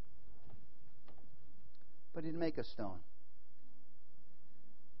 But He didn't make a stone.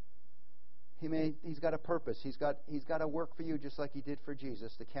 He's got a purpose. He's got a work for you just like He did for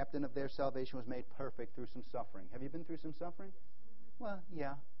Jesus. The captain of their salvation was made perfect through some suffering. Have you been through some suffering? Well,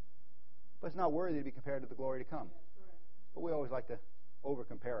 yeah. But it's not worthy to be compared to the glory to come. But we always like to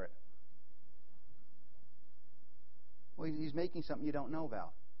over-compare it. Well, He's making something you don't know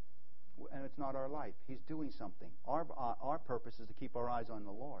about. And it's not our life. He's doing something. Our purpose is to keep our eyes on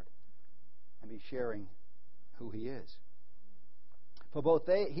the Lord and be sharing who He is. For both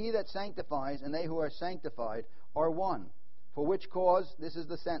He that sanctifies and they who are sanctified are one. For which cause, this is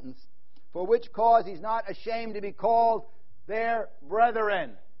the sentence, for which cause He's not ashamed to be called their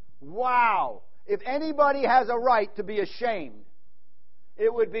brethren. Wow! If anybody has a right to be ashamed,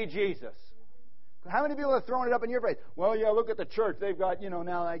 it would be Jesus. How many people have thrown it up in your face? Well, yeah, look at the church. They've got,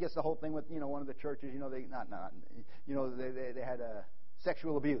 now I guess the whole thing with, one of the churches, they had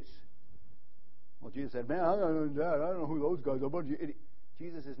sexual abuse. Well, Jesus said, man, I don't know who those guys are. But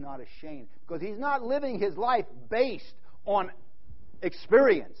Jesus is not ashamed because He's not living His life based on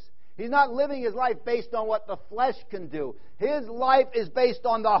experience. He's not living his life based on what the flesh can do. His life is based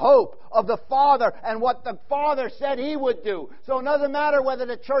on the hope of the Father and what the Father said He would do. So it doesn't matter whether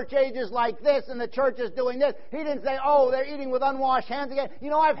the church age is like this and the church is doing this. He didn't say, oh, they're eating with unwashed hands again. You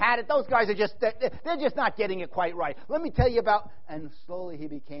know, I've had it. Those guys are they're just not getting it quite right. Let me tell you about... And slowly he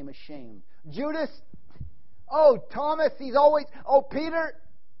became ashamed. Judas, oh, Thomas, Peter...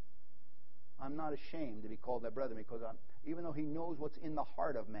 I'm not ashamed to be called their brethren because even though he knows what's in the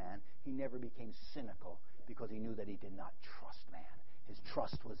heart of man, he never became cynical because he knew that he did not trust man. His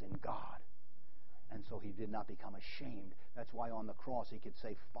trust was in God. And so he did not become ashamed. That's why on the cross he could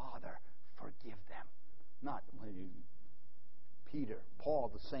say, Father, forgive them. Not Peter,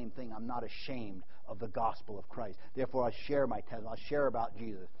 Paul, the same thing. I'm not ashamed of the gospel of Christ. Therefore I share my testimony. I'll share about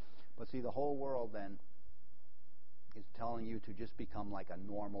Jesus. But see, the whole world then is telling you to just become like a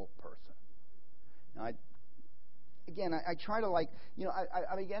normal person. Now, I try to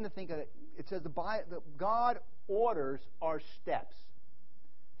I began to think of it. It says God orders our steps.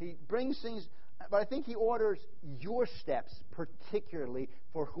 He brings things, but I think He orders your steps particularly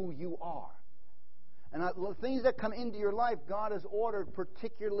for who you are. And the things that come into your life, God has ordered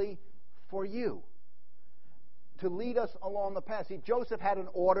particularly for you to lead us along the path. See, Joseph had an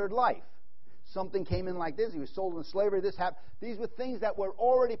ordered life. Something came in like this. He was sold into slavery. This happened. These were things that were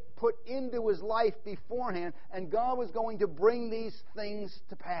already put into his life beforehand, and God was going to bring these things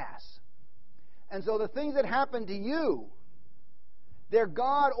to pass. And so the things that happen to you, they're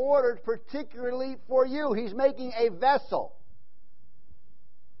God ordered particularly for you. He's making a vessel.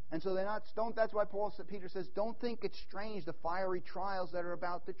 And so they're not. That's why Peter says, don't think it's strange the fiery trials that are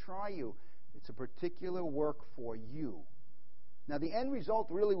about to try you. It's a particular work for you. Now, the end result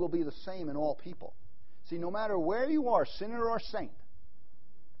really will be the same in all people. See, no matter where you are, sinner or saint,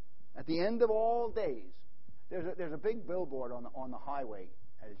 at the end of all days, there's a big billboard on the highway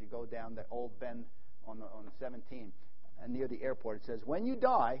as you go down the old bend on the 17 and near the airport. It says, when you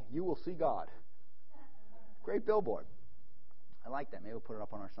die, you will see God. Great billboard. I like that. Maybe we'll put it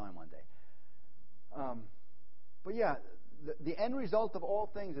up on our sign one day. But yeah, the end result of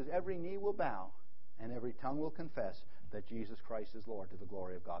all things is every knee will bow and every tongue will confess that Jesus Christ is Lord to the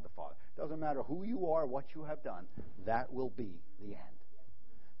glory of God the Father. Doesn't matter who you are, what you have done, that will be the end.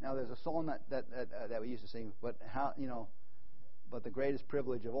 Now, there's a song that we used to sing, but the greatest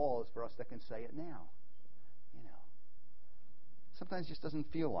privilege of all is for us that can say it now. Sometimes it just doesn't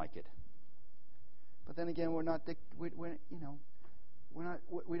feel like it. But then again, we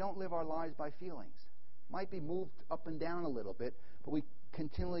don't live our lives by feelings. Might be moved up and down a little bit, but we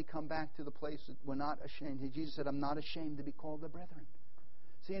continually come back to the place that we're not ashamed. Jesus said, I'm not ashamed to be called the brethren.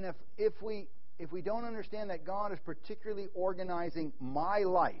 See, and if we don't understand that God is particularly organizing my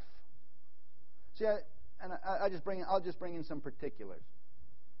life, see, I'll just bring in some particulars.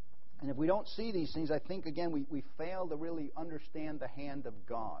 And if we don't see these things, I think, again, we fail to really understand the hand of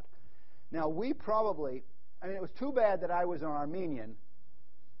God. Now, it was too bad that I was an Armenian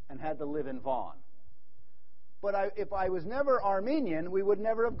and had to live in Vaughan. But if I was never Armenian, we would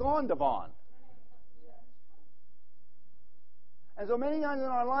never have gone to Vaughan. And so many times in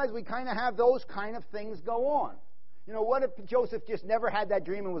our lives, we kind of have those kind of things go on. What if Joseph just never had that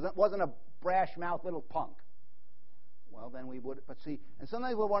dream and wasn't a brash-mouthed little punk? Well, then we would. But see, and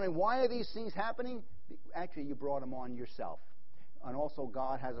sometimes we're wondering, why are these things happening? Actually, you brought them on yourself. And also,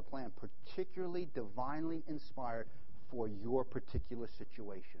 God has a plan, particularly divinely inspired for your particular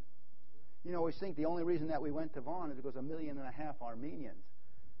situation. I always think the only reason that we went to Vaughan is because 1.5 million Armenians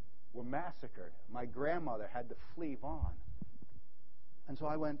were massacred. My grandmother had to flee Vaughan. And so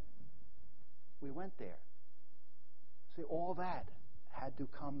we went there. See, all that had to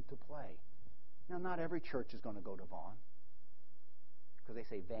come to play. Now, not every church is going to go to Vaughan, because they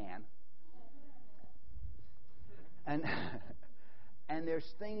say van. And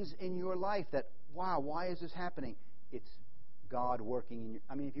there's things in your life that, wow, why is this happening? It's God working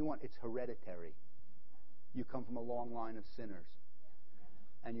in you. If you want, it's hereditary. You come from a long line of sinners.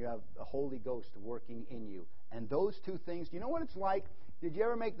 And you have the Holy Ghost working in you. And those two things, you know what it's like? Did you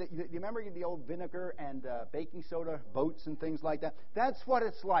ever do you remember the old vinegar and baking soda boats and things like that? That's what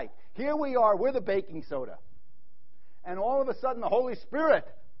it's like. Here we are, we're the baking soda. And all of a sudden the Holy Spirit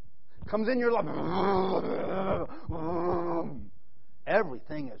comes in your life.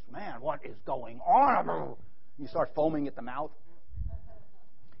 Everything is, man, what is going on? You start foaming at the mouth.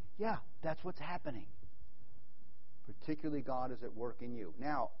 Yeah, that's what's happening. Particularly, God is at work in you.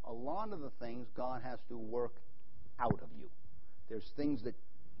 Now, a lot of the things God has to work out of you. There's things that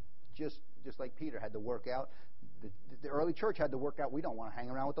just like Peter had to work out. The early church had to work out. We don't want to hang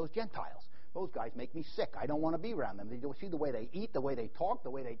around with those Gentiles. those guys make me sick. I don't want to be around them. See the way they eat, the way they talk, the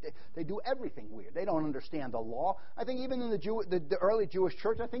way they do everything weird. They don't understand the law. I think even in the early Jewish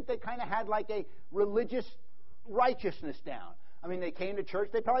church, I think they kind of had like a religious righteousness down. I mean, they came to church,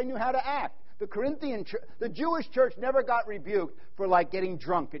 they probably knew how to act. The Jewish church never got rebuked for like getting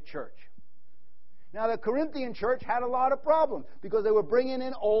drunk at church. Now, the Corinthian church had a lot of problems because they were bringing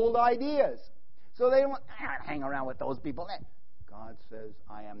in old ideas. So they didn't want to hang around with those people. God says,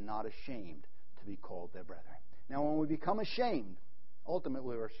 I am not ashamed to be called their brethren. Now, when we become ashamed,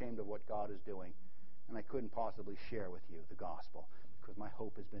 ultimately we're ashamed of what God is doing. And I couldn't possibly share with you the gospel because my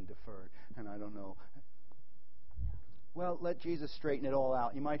hope has been deferred and I don't know. Well, let Jesus straighten it all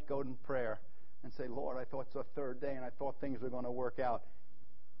out. You might go in prayer and say, Lord, I thought it's the third day and I thought things were going to work out.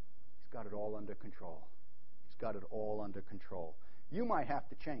 He's got it all under control. He's got it all under control. You might have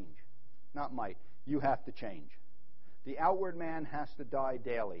to change. Not might. You have to change. The outward man has to die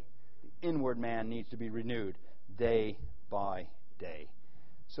daily. The inward man needs to be renewed day by day.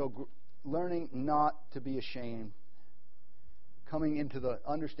 So learning not to be ashamed, coming into the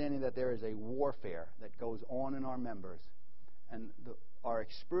understanding that there is a warfare that goes on in our members, and our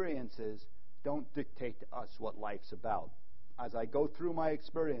experiences don't dictate to us what life's about. As I go through my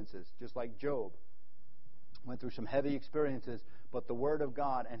experiences, just like Job, went through some heavy experiences, but the Word of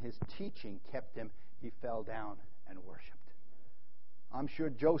God and His teaching kept him. He fell down and worshipped. I'm sure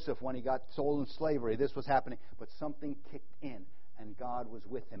Joseph, when he got sold in slavery, this was happening, but something kicked in, and God was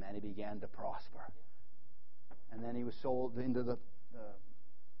with him, and he began to prosper. And then he was sold into the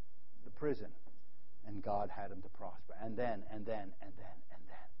prison, and God had him to prosper. And then.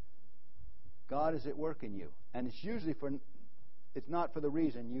 God is at work in you, and it's usually it's not for the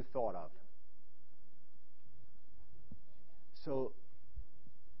reason you thought of. So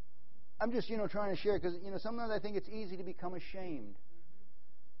I'm just, trying to share because, sometimes I think it's easy to become ashamed.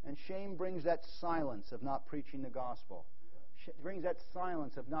 And shame brings that silence of not preaching the gospel. Brings that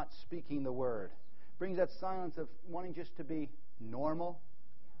silence of not speaking the word. Brings that silence of wanting just to be normal.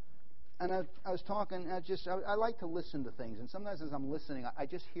 And I was talking, I like to listen to things. And sometimes as I'm listening, I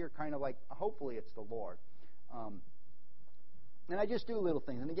just hear kind of like, hopefully it's the Lord. And I just do little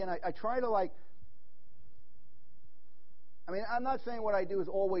things. And again, I try to I'm not saying what I do is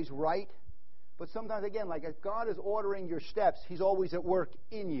always right. But sometimes, again, like if God is ordering your steps, He's always at work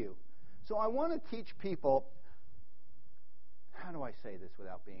in you. So I want to teach people, how do I say this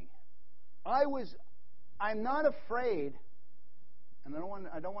without being... I'm not afraid, and I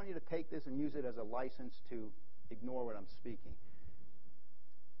don't want you to take this and use it as a license to ignore what I'm speaking.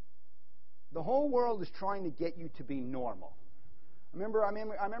 The whole world is trying to get you to be normal. I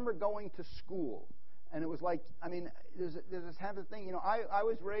remember going to school, and it was like, there's this habit thing. I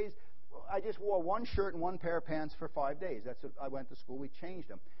was raised... I just wore one shirt and one pair of pants for 5 days. That's what I went to school. We changed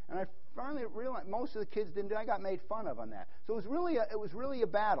them, and I finally realized most of the kids didn't. I got made fun of on that. So it was really a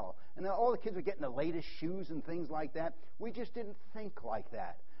battle. And then all the kids were getting the latest shoes and things like that. We just didn't think like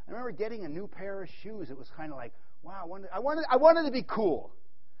that. I remember getting a new pair of shoes. It was kind of like, wow. I wanted to be cool.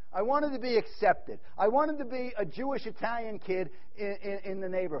 I wanted to be accepted. I wanted to be a Jewish Italian kid in the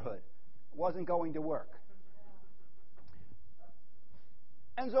neighborhood. It wasn't going to work.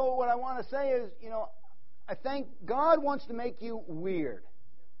 And so what I want to say is, I think God wants to make you weird.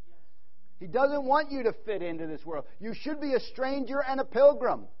 He doesn't want you to fit into this world. You should be a stranger and a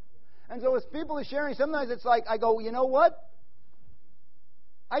pilgrim. And so as people are sharing, sometimes it's like, I go, you know what?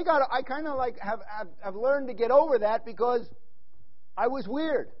 I kind of like have learned to get over that because I was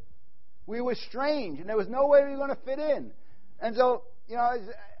weird. We were strange, and there was no way we were going to fit in. And so,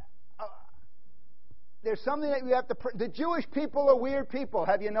 there's something that you have to... The Jewish people are weird people.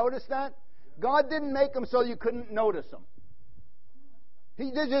 Have you noticed that? God didn't make them so you couldn't notice them.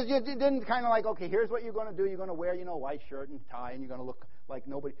 He didn't kind of like, okay, here's what you're going to do. You're going to wear, a white shirt and tie, and you're going to look like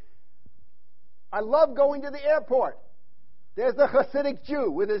nobody. I love going to the airport. There's the Hasidic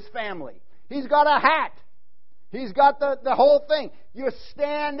Jew with his family. He's got a hat. He's got the whole thing. You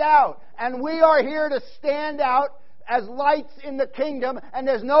stand out. And we are here to stand out as lights in the kingdom, and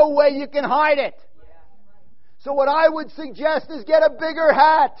there's no way you can hide it. So what I would suggest is get a bigger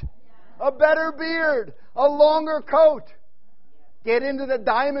hat, a better beard, a longer coat. Get into the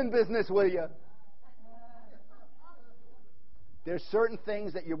diamond business, will you? There's certain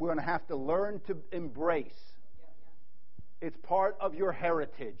things that you're going to have to learn to embrace. It's part of your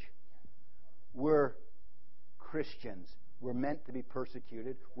heritage. We're Christians. We're meant to be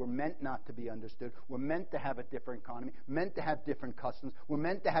persecuted. We're meant not to be understood. We're meant to have a different economy, meant to have different customs. We're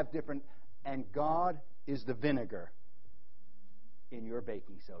meant to have different... And God is the vinegar in your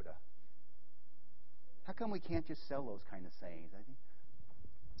baking soda. How come we can't just sell those kind of sayings? I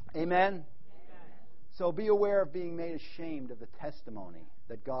think. Amen? So be aware of being made ashamed of the testimony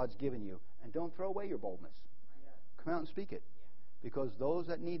that God's given you. And don't throw away your boldness. Come out and speak it. Because those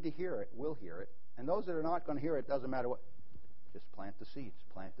that need to hear it will hear it. And those that are not going to hear it, doesn't matter what. Just plant the seeds.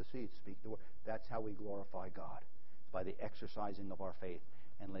 Plant the seeds. Speak the word. That's how we glorify God. It's by the exercising of our faith.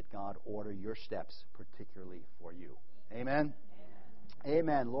 And let God order your steps, particularly for you. Amen?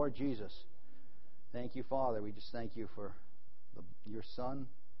 Amen. Lord Jesus, thank you, Father. We just thank you for your Son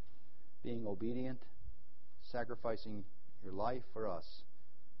being obedient, sacrificing your life for us.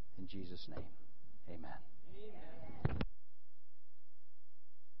 In Jesus' name, amen.